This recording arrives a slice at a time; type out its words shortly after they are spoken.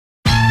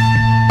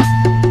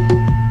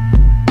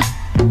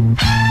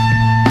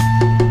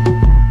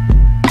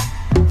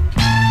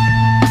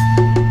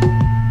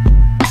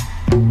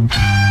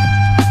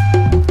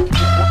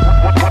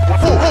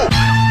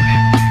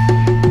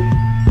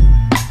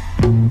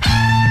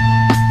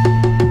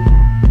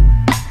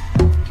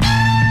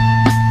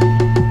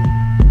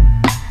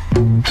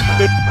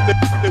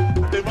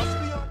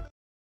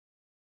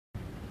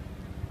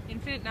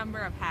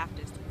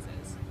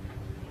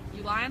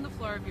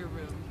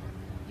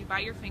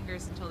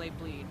fingers until they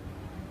bleed.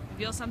 You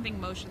feel something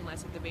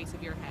motionless at the base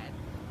of your head.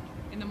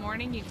 In the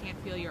morning, you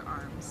can't feel your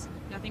arms.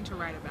 Nothing to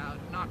write about,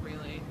 not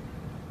really.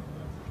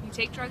 You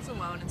take drugs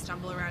alone and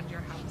stumble around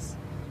your house.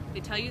 They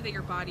tell you that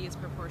your body is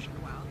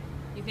proportioned well.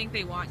 You think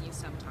they want you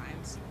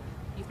sometimes.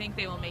 You think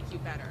they will make you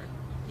better.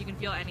 You can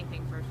feel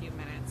anything for a few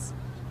minutes.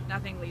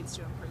 Nothing leads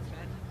to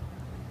improvement.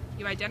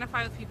 You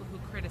identify with people who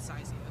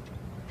criticize you.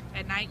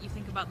 At night, you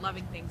think about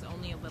loving things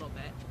only a little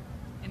bit.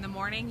 In the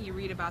morning, you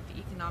read about the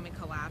economic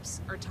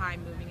collapse or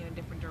time moving in a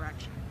different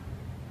direction.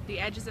 The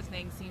edges of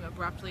things seem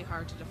abruptly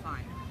hard to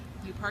define.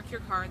 You park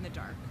your car in the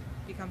dark,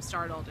 become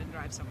startled, and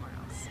drive somewhere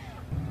else.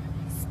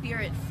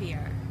 Spirit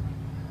fear.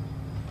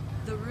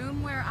 The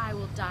room where I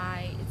will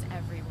die is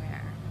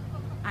everywhere.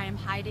 I am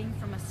hiding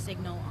from a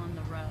signal on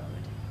the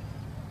road.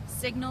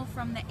 Signal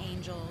from the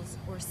angels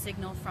or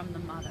signal from the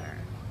mother.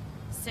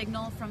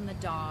 Signal from the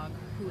dog,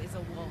 who is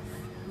a wolf,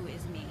 who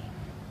is me.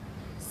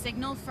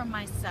 Signal from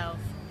myself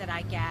that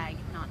I gag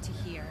not to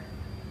hear.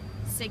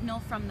 Signal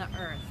from the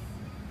earth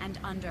and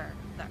under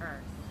the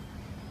earth.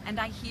 And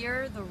I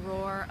hear the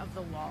roar of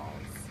the walls.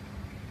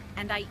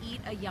 And I eat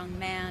a young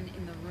man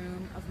in the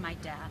room of my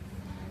death.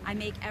 I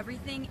make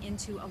everything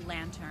into a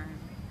lantern.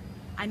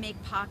 I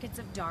make pockets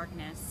of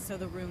darkness so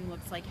the room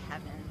looks like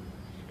heaven.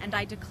 And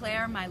I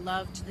declare my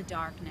love to the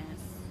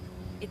darkness.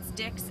 Its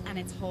dicks and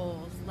its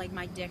holes, like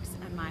my dicks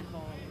and my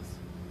holes.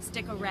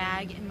 Stick a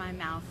rag in my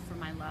mouth for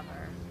my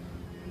lover.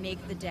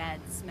 Make the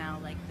dead smell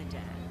like the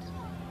dead.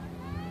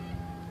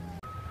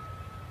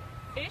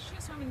 Fish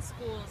who swim in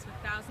schools with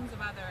thousands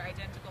of other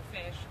identical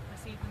fish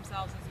perceive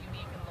themselves as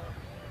unique and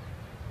lonely.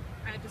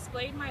 I have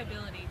displayed my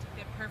ability to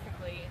fit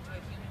perfectly into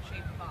a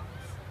human-shaped box.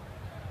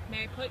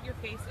 May I put your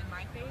face in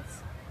my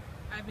face?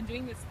 I've been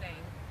doing this thing.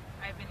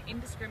 I've been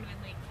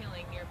indiscriminately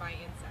killing nearby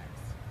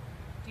insects.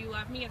 Do you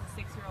love me as a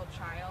 6-year-old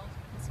child,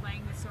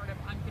 displaying this sort of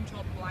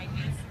uncontrolled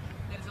blindness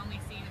that is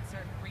only seen in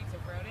certain breeds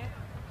of rodent?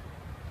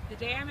 The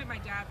day I met my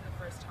dad for the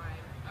first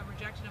time, a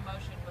rejected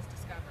emotion was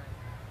discovered.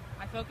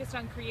 I focused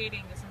on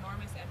creating this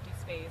enormous empty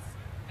space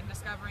and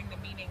discovering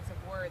the meanings of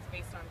words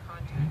based on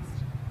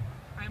context.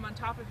 I am on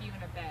top of you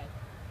in a bed.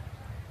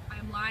 I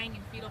am lying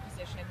in fetal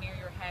position near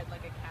your head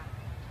like a cat.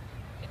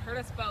 It hurt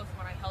us both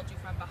when I held you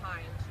from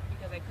behind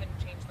because I couldn't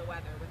change the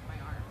weather with my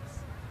arms.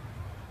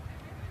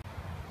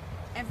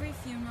 Every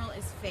funeral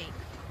is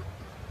fake.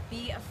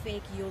 Be a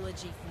fake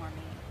eulogy for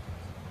me.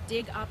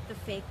 Dig up the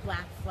fake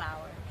black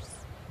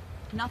flowers.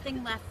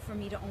 Nothing left for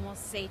me to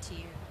almost say to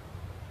you.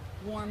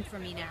 Warm for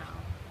me now.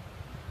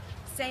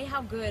 Say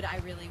how good I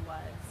really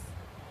was.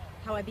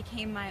 How I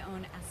became my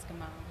own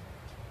Eskimo.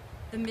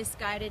 The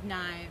misguided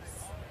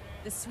knives.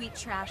 The sweet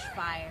trash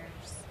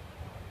fires.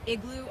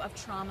 Igloo of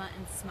trauma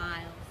and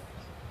smiles.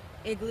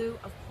 Igloo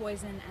of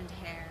poison and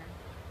hair.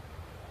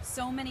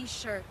 So many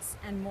shirts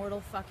and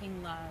mortal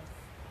fucking love.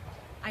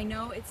 I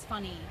know it's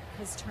funny,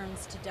 'cause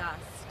turns to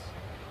dust.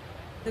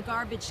 The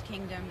garbage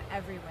kingdom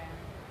everywhere.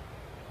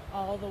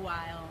 All the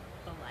while,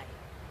 the light.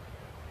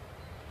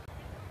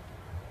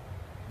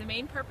 The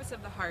main purpose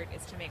of the heart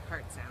is to make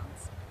heart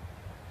sounds.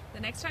 The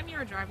next time you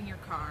are driving your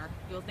car,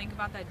 you'll think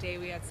about that day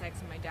we had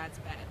sex in my dad's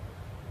bed,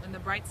 when the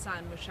bright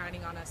sun was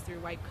shining on us through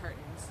white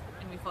curtains,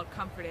 and we felt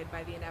comforted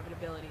by the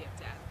inevitability of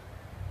death.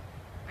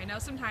 I know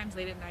sometimes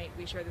late at night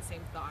we share the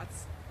same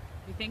thoughts.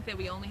 We think that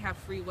we only have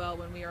free will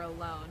when we are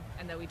alone,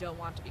 and that we don't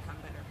want to become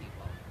better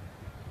people.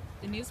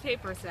 The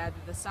newspaper said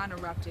that the sun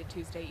erupted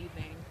Tuesday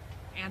evening,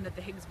 and that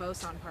the Higgs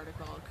boson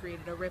particle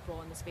created a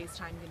ripple in the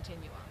space-time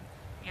continuum,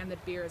 and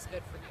that beer is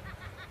good for you.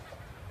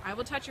 I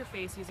will touch your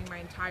face using my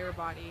entire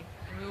body,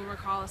 and we will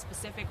recall a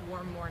specific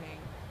warm morning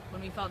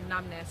when we felt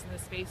numbness in the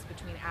space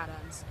between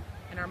atoms,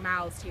 and our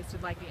mouths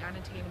tasted like the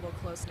unattainable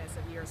closeness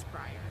of years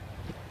prior.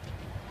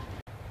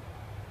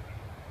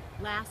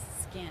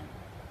 Last skin.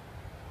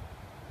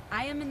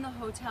 I am in the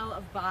hotel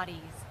of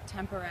bodies,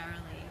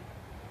 temporarily.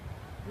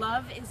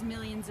 Love is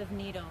millions of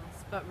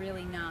needles, but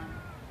really none.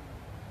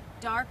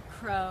 Dark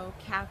crow,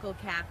 cackle,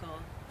 cackle,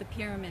 the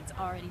pyramids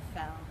already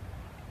fell.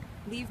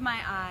 Leave my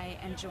eye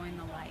and join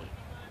the light.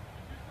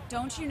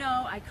 Don't you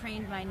know I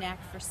craned my neck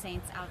for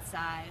saints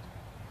outside?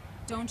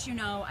 Don't you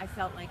know I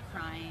felt like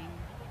crying?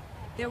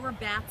 There were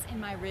bats in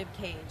my rib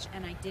cage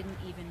and I didn't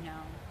even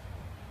know.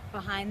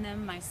 Behind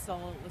them my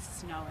soul was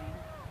snowing.